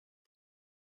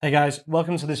Hey guys,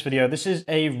 welcome to this video. This is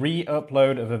a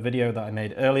re-upload of a video that I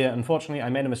made earlier. Unfortunately, I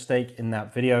made a mistake in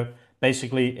that video.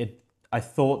 Basically, I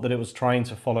thought that it was trying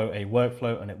to follow a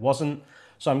workflow and it wasn't.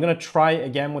 So I'm going to try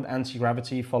again with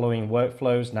AntiGravity following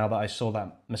workflows now that I saw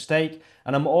that mistake.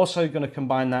 And I'm also going to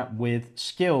combine that with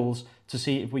skills to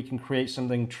see if we can create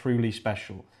something truly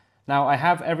special. Now, I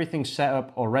have everything set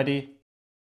up already.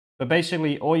 But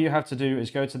basically, all you have to do is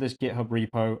go to this GitHub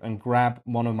repo and grab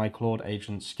one of my Claude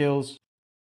agent skills.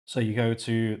 So you go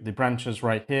to the branches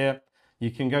right here. You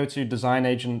can go to design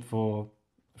agent for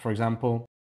example.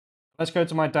 Let's go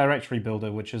to my directory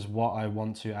builder, which is what I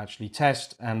want to actually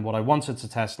test and what I wanted to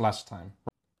test last time.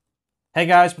 Hey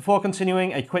guys, before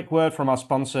continuing, a quick word from our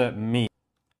sponsor, me.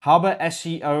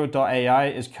 HarborSEO.ai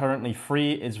is currently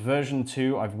free. It's version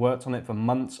 2. I've worked on it for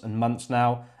months and months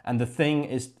now, and the thing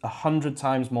is 100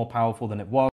 times more powerful than it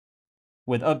was,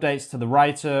 with updates to the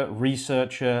writer,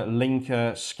 researcher,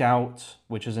 linker, scout,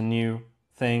 which is a new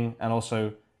thing, and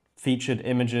also featured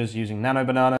images using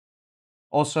NanoBanana.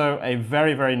 Also, a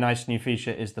very, very nice new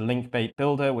feature is the link bait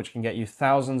builder, which can get you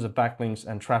thousands of backlinks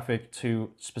and traffic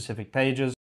to specific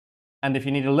pages. And if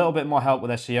you need a little bit more help with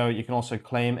SEO, you can also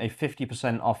claim a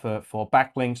 50% offer for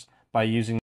backlinks by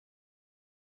using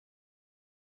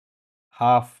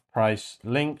half price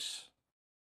links.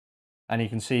 And you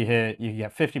can see here, you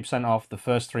get 50% off the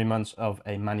first 3 months of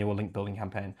a manual link building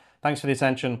campaign. Thanks for the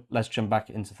attention. Let's jump back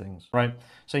into things, right?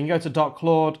 So you can go to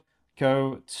 .claude,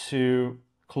 go to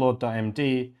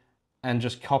claude.md, and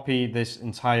just copy this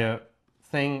entire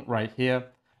thing right here.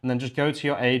 And then just go to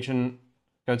your agent,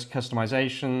 go to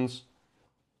customizations,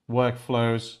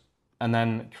 workflows, and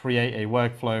then create a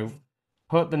workflow.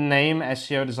 Put the name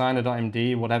SEO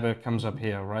designer.md, whatever comes up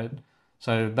here, right?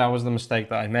 So that was the mistake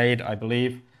that I made, I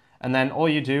believe. And then all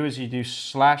you do is you do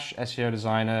 /SEO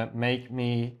designer, make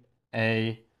me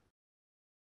a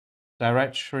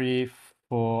directory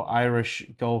for Irish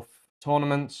golf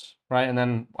tournaments, right? And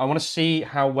then I want to see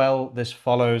how well this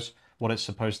follows what it's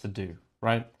supposed to do,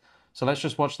 right? So let's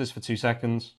just watch this for 2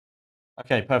 seconds.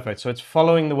 Okay, perfect. So it's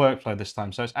following the workflow this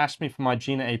time. So it's asked me for my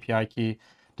Gina API key,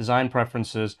 design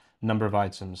preferences, number of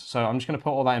items. So I'm just going to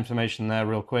put all that information there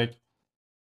real quick.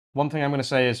 One thing I'm going to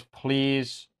say is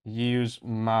please use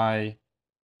my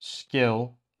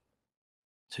skill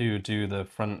to do the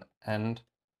front end.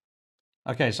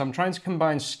 Okay, so I'm trying to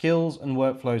combine skills and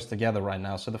workflows together right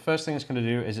now. So the first thing it's going to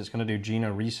do is it's going to do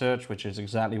Gina research, which is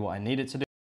exactly what I need it to do.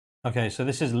 Okay, so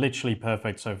this is literally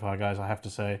perfect so far, guys, I have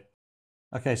to say.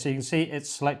 Okay, so you can see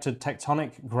it's selected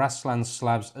tectonic grassland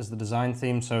slabs as the design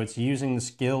theme, so it's using the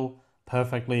skill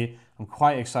perfectly. I'm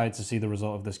quite excited to see the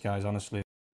result of this, guys, honestly.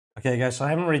 Okay, guys, so I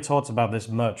haven't really talked about this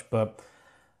much, but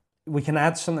we can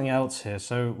add something else here.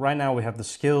 So right now we have the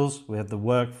skills, we have the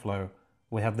workflow,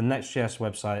 we have the Next.js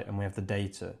website, and we have the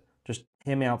data. Just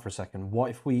hear me out for a second. What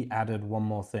if we added one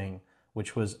more thing,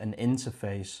 which was an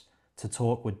interface to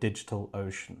talk with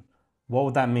DigitalOcean? What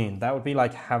would that mean? That would be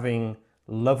like having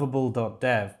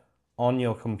lovable.dev on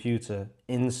your computer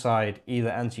inside either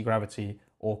AntiGravity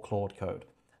or Claude Code.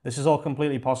 This is all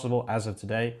completely possible as of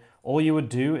today. All you would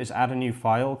do is add a new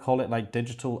file, call it like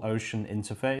DigitalOcean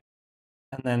interface,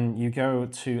 and then you go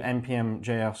to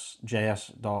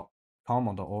npmjs.com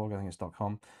or .org, I think it's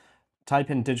 .com,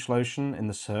 type in DigitalOcean in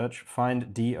the search,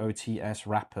 find DOTS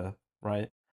wrapper,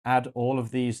 right? Add all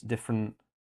of these different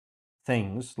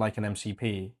things like an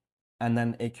MCP, and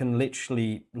then it can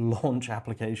literally launch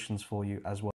applications for you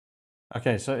as well.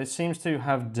 Okay, so it seems to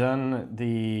have done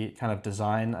the kind of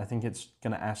design. I think it's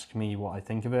going to ask me what I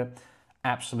think of it.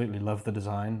 Absolutely love the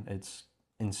design. It's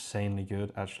insanely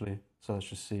good, actually. So let's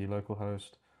just see,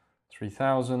 localhost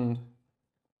 3000.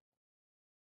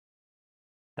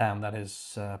 Damn, that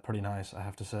is pretty nice, I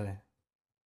have to say.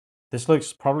 This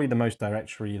looks probably the most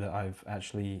directory that I've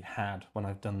actually had when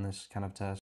I've done this kind of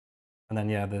test. And then,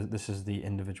 yeah, this is the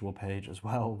individual page as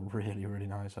well. Really, really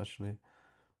nice, actually.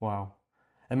 Wow.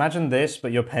 Imagine this,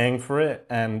 but you're paying for it,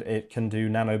 and it can do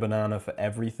NanoBanana for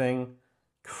everything.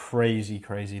 Crazy,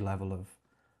 crazy level of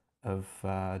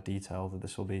detail that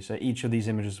this will be. So each of these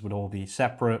images would all be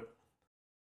separate.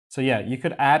 So yeah, you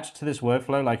could add to this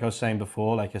workflow, like I was saying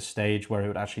before, like a stage where it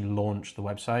would actually launch the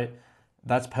website.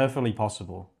 That's perfectly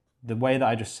possible. The way that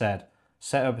I just said,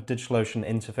 set up a DigitalOcean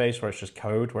interface where it's just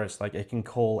code, where it's like it can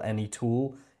call any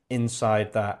tool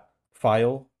inside that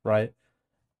file, right?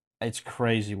 It's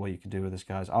crazy what you can do with this,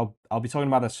 guys. I'll be talking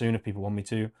about that soon if people want me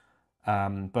to.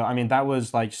 But I mean, that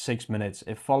was like 6 minutes.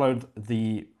 It followed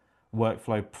the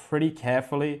workflow pretty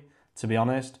carefully, to be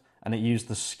honest, and it used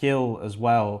the skill as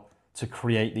well to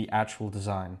create the actual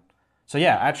design. So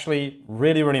yeah, actually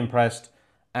really, really impressed.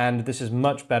 and this is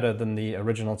much better than the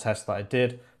original test that I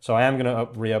did. So I am going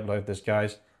to re-upload this,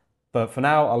 guys. But for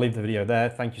now, I'll leave the video there.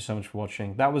 Thank you so much for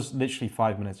watching. That was literally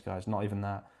 5 minutes, guys, not even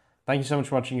that. Thank you so much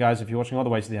for watching, guys. If you're watching all the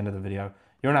way to the end of the video,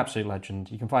 you're an absolute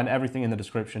legend. You can find everything in the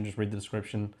description. Just read the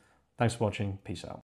description. Thanks for watching. Peace out.